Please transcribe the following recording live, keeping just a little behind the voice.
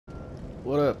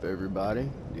What up, everybody?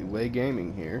 D-Way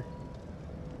Gaming here.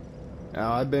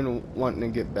 Now, I've been wanting to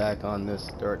get back on this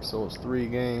Dark Souls 3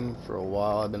 game for a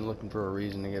while. I've been looking for a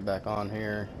reason to get back on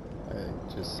here. I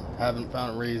just haven't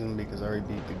found a reason because I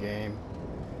already beat the game.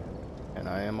 And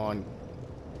I am on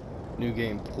New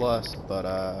Game Plus,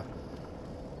 but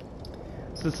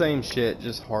it's the same shit,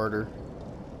 just harder.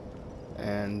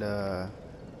 And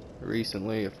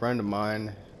recently, a friend of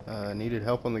mine needed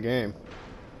help on the game.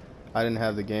 I didn't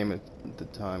have the game at the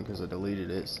time because I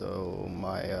deleted it, so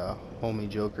my homie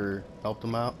Joker helped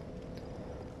him out.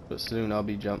 But soon I'll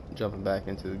be jumping back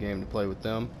into the game to play with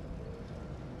them.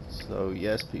 So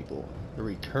yes, people, the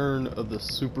return of the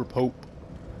Super Pope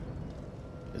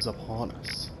is upon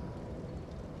us.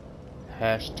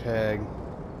 Hashtag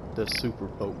the Super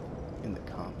Pope in the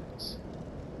comments.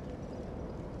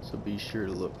 So be sure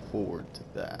to look forward to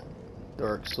that.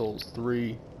 Dark Souls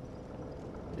 3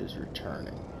 is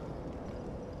returning.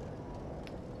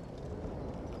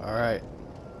 Alright,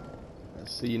 I'll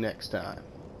see you next time.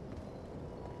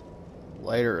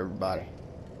 Later, everybody.